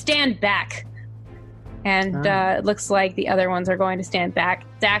 Stand back." And it looks like the other ones are going to stand back.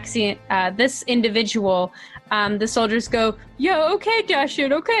 Daxian, this individual, the soldiers go, "Yeah, okay,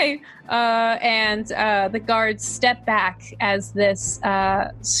 Dashin, okay." And the guards step back as this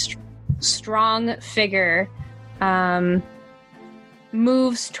strong figure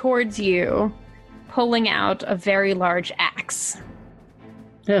moves towards you, pulling out a very large axe.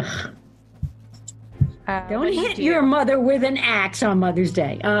 Ugh. Don't hit your mother with an axe on Mother's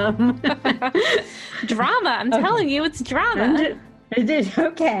Day. Drama. I'm telling you, it's drama. It is.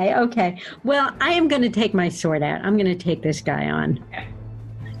 Okay. Well, I am going to take my sword out. I'm going to take this guy on. Okay.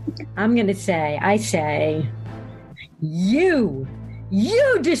 I'm going to say, you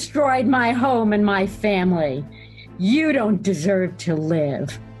destroyed my home and my family. You don't deserve to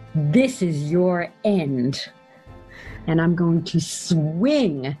live. This is your end. And I'm going to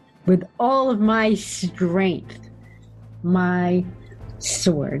swing with all of my strength, my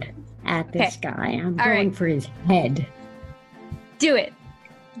sword at this guy. I'm going for his head. Do it.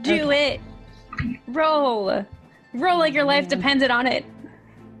 Do it. Roll. Roll like your life depended on it.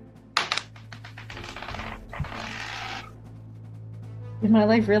 Does my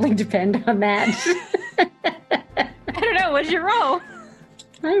life really depend on that? I don't know. What'd you roll?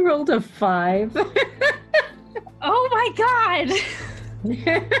 I rolled a 5. Oh my god!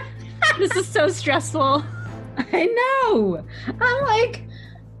 This is so stressful. I know. I'm like...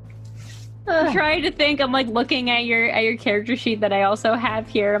 I'm trying to think. I'm like looking at your character sheet that I also have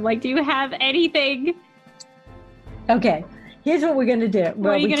here. I'm like, do you have anything? Okay, here's what we're gonna do.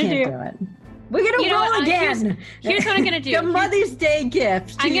 What are you gonna do? It. We're gonna roll again. Here's what I'm gonna do. The Mother's Day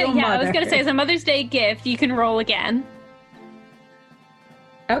gift to your mother. I was gonna say, as a Mother's Day gift, you can roll again.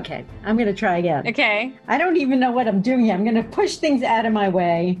 Okay, I'm gonna try again. Okay. I don't even know what I'm doing here. I'm gonna push things out of my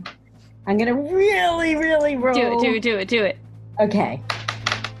way. I'm gonna really, really roll. Do it. Okay.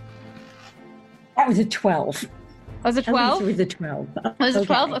 That was a 12. Was it 12? It was a 12. Was it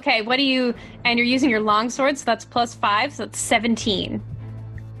 12? Okay, what do you... And you're using your longsword, so that's plus 5, so that's 17.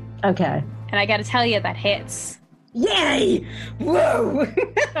 Okay. And I gotta tell you, that hits. Yay! Whoa!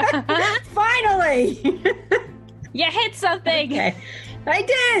 Finally! You hit something! Okay. I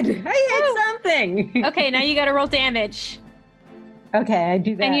did! I hit something! Okay, now you gotta roll damage. Okay, I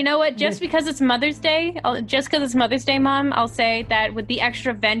do that. And you know what? Just because it's Mother's Day, Mom, I'll say that with the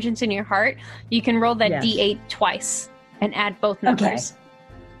extra vengeance in your heart, you can roll that D8 twice and add both numbers.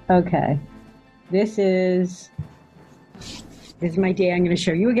 Okay. This is my D8. I'm going to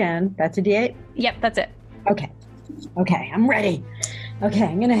show you again. That's a D8? Yep, that's it. Okay, I'm ready. Okay,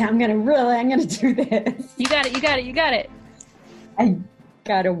 I'm gonna do this. You got it. I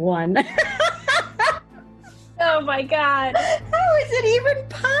got a 1. Oh my god. How is it even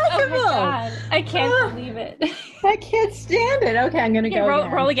possible? Oh my god. I can't believe it. I can't stand it. Okay, I'm going to go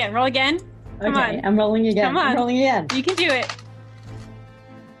again. Roll again. Come on. I'm rolling again. Come on. I'm rolling again. You can do it.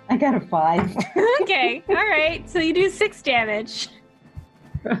 I got a 5. Okay. All right. So you do 6 damage.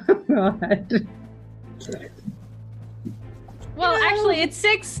 Oh god. Well, actually it's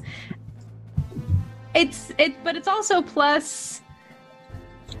 6. But it's also plus...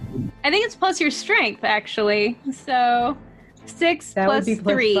 I think it's plus your strength, actually. So 6 plus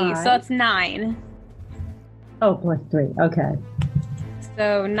 3, 5. So that's 9. Oh, plus 3. Okay.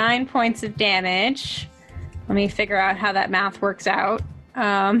 So 9 points of damage. Let me figure out how that math works out.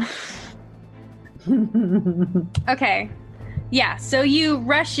 Okay. Yeah, so you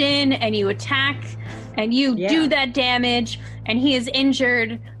rush in and you attack and you do that damage, and he is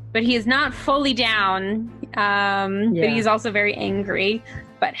injured, but he is not fully down. But he's also very angry.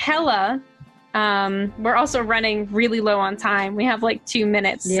 But Hella, we're also running really low on time. We have like 2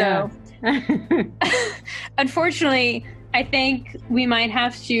 minutes. Yeah. So unfortunately, I think we might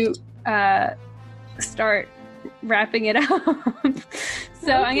have to start wrapping it up.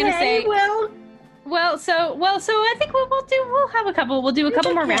 So I'm going to say, so I think we'll have a couple. We'll do a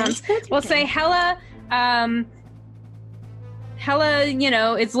couple more rounds. We'll say Hella,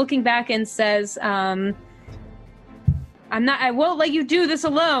 is looking back and says, I won't let you do this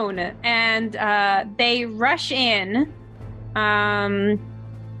alone. And they rush in, and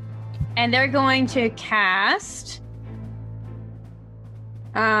they're going to cast.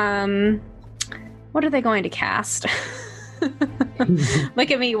 What are they going to cast?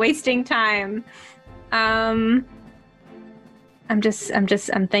 Look at me wasting time. I'm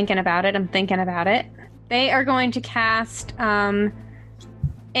thinking about it. They are going to cast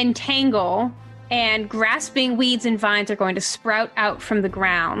Entangle, and grasping weeds and vines are going to sprout out from the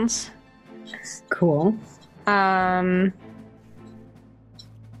ground. Cool. And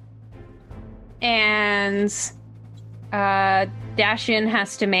Dashin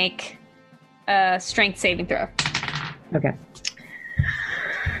has to make a strength saving throw. Okay.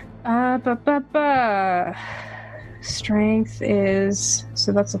 Strength is,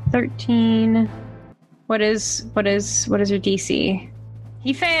 so that's a 13. What is your DC?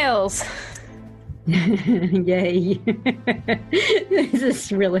 He fails. Yay. This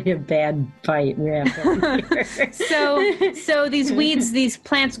is really a bad fight we're having here. So these weeds, these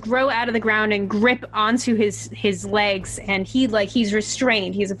plants grow out of the ground and grip onto his legs, and he's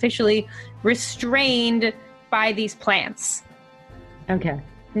restrained. He's officially restrained by these plants. Okay.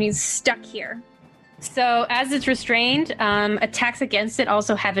 And he's stuck here. So as it's restrained, attacks against it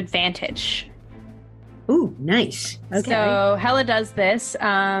also have advantage. Ooh, nice. Okay. So Hella does this,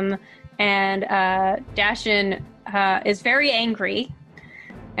 and Dashin is very angry,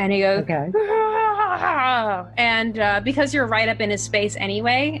 and he goes, okay. And because you're right up in his space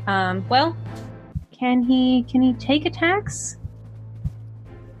anyway, well, can he take attacks?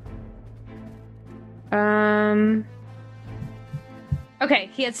 Okay,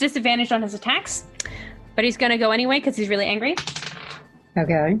 he has disadvantage on his attacks, but he's gonna go anyway because he's really angry.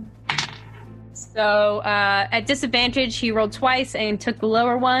 Okay. So at disadvantage, he rolled twice and took the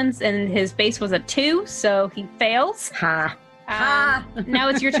lower ones, and his base was a 2, so he fails. Ha. Now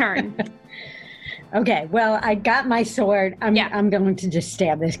it's your turn. Okay, well, I got my sword. I'm going to just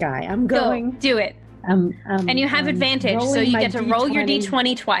stab this guy. I'm going. Go, do it. And you have advantage, so you get to roll your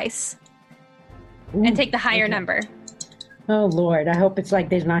d20 twice. Ooh, and take the higher number. Oh, Lord. I hope it's like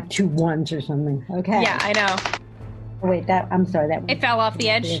there's not 2 1s or something. Okay. Yeah, I know. Oh, wait, I'm sorry. That it fell off the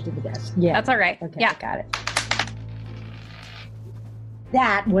edge. Of the desk. Yeah. That's all right. Okay, yeah. Got it.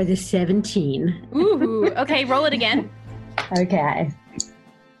 That was a 17. Ooh. Okay, roll it again. Okay.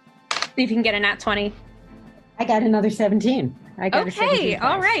 See if you can get a nat 20. I got another 17. Okay,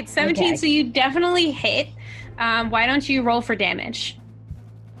 all right. 17, okay. So you definitely hit. Why don't you roll for damage?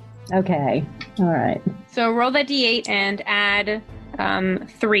 Okay, all right. So roll that d8 and add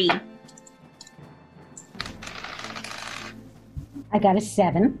 3. I got a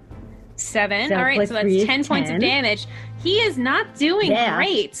 7. 7. So all right, so that's 10 points of damage. He is not doing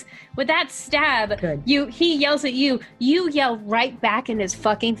great. With that stab, he yells at you. You yell right back in his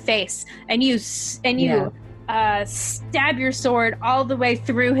fucking face, and you stab your sword all the way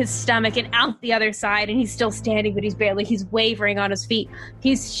through his stomach and out the other side, and he's still standing, but he's wavering on his feet.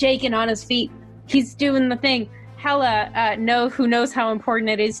 He's shaking on his feet. He's doing the thing. Hella, who knows how important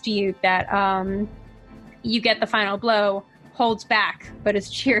it is to you that you get the final blow, holds back, but is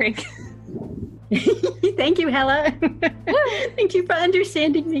cheering. Thank you, Hella. Thank you for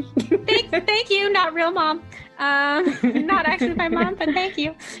understanding me. Thank you, not real mom. Not actually my mom, but thank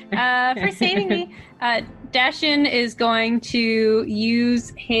you for saving me. Dashin is going to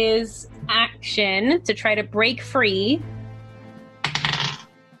use his action to try to break free.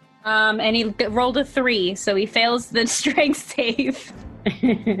 And he rolled a 3, so he fails the strength save.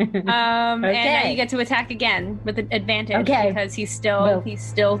 And now you get to attack again with an advantage because he's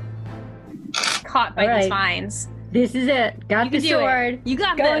still caught by these vines. This is it. Got the sword. You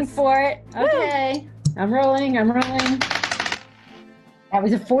got going this. for it. Okay. Woo. I'm rolling. That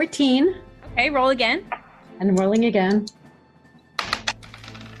was a 14. Okay, roll again. And I'm rolling again.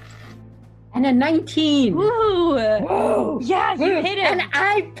 And a 19. Ooh. Whoa. Yeah, you hit him. And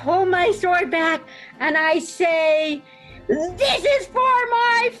I pull my sword back and I say, "This is for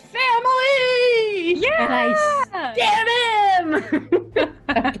my family!" Yeah! And I stab him!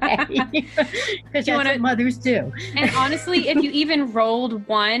 Okay. Because that's what mothers do. And honestly, if you even rolled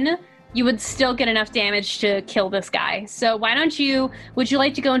 1, you would still get enough damage to kill this guy. So would you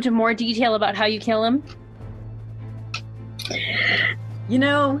like to go into more detail about how you kill him? You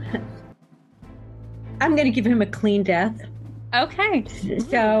know, I'm going to give him a clean death. Okay.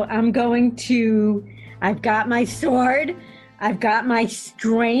 So I've got my sword, I've got my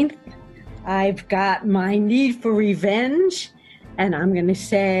strength, I've got my need for revenge, and I'm going to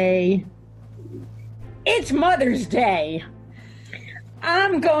say, it's Mother's Day.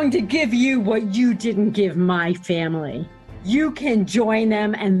 I'm going to give you what you didn't give my family. You can join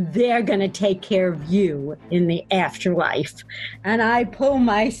them, and they're going to take care of you in the afterlife. And I pull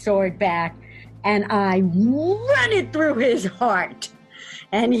my sword back, and I run it through his heart,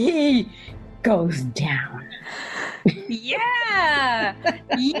 and he goes down. Yeah,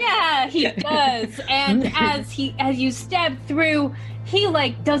 he does. And as you stab through, he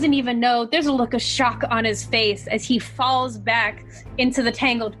doesn't even know. There's a look of shock on his face as he falls back into the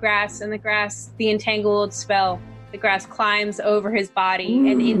tangled grass, and the entangled spell. The grass climbs over his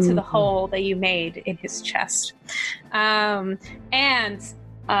body and into the hole that you made in his chest. With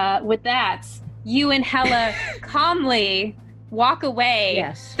that, you and Hella calmly walk away,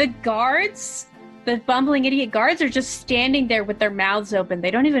 Yes. the guards, the bumbling idiot guards, are just standing there with their mouths open.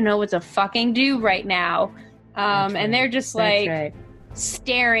 They don't even know what to fucking do right now. And they're just like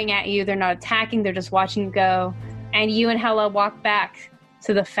staring at you. They're not attacking. They're just watching you go. And you and Hela walk back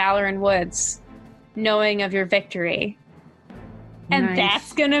to the Falaran Woods, knowing of your victory. And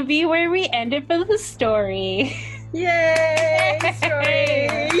that's going to be where we end it for the story. Yay! Story!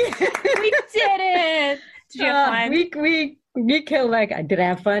 We did it! Did you have fun? We killed did I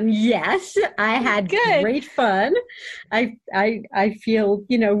have fun? Yes, I had great fun. I feel,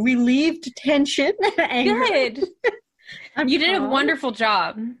 relieved tension. Good. You did a wonderful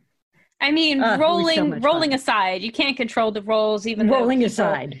job. I mean, rolling aside, you can't control the rolls. Even rolling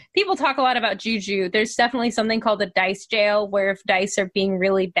aside, people talk a lot about juju. There's definitely something called the dice jail, where if dice are being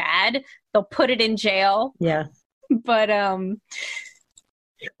really bad, they'll put it in jail. Yeah, but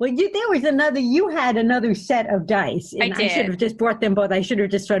well, you had another set of dice, and I should have just brought them both. I should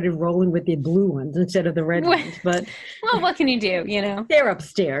have just started rolling with the blue ones instead of the red ones. But well, what can you do? They're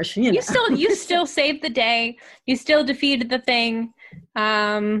upstairs. You still saved the day. You still defeated the thing.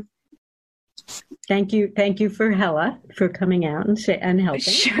 Thank you for Hela for coming out and helping.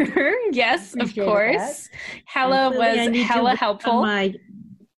 Sure, yes, of course. Hela was hella helpful. I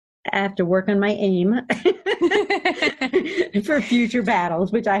have to work on my aim for future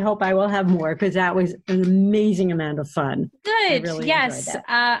battles, which I hope I will have more, because that was an amazing amount of fun. Good, really yes.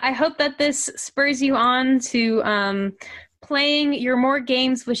 I hope that this spurs you on to playing your more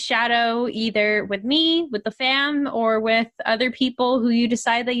games with Shadow, either with me, with the fam, or with other people who you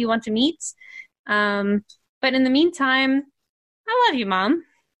decide that you want to meet. But in the meantime, I love you, Mom.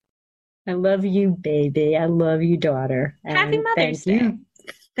 I love you, baby. I love you, daughter. And Happy Mother's Day.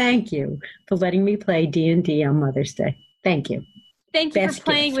 Thank you for letting me play D&D on Mother's Day. Thank you. Thank you for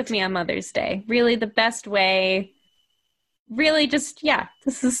playing with me on Mother's Day. Really the best way. Really just,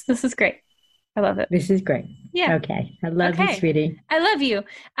 this is great. I love it. This is great. Yeah. Okay. I love you, sweetie. I love you.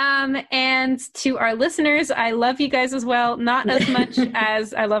 And to our listeners, I love you guys as well. Not as much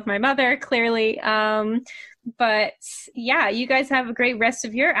as I love my mother, clearly. But yeah, you guys have a great rest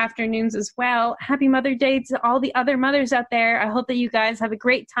of your afternoons as well. Happy Mother's Day to all the other mothers out there. I hope that you guys have a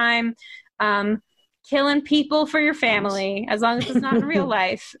great time killing people for your family, as long as it's not in real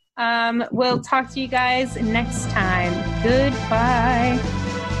life. We'll talk to you guys next time. Goodbye.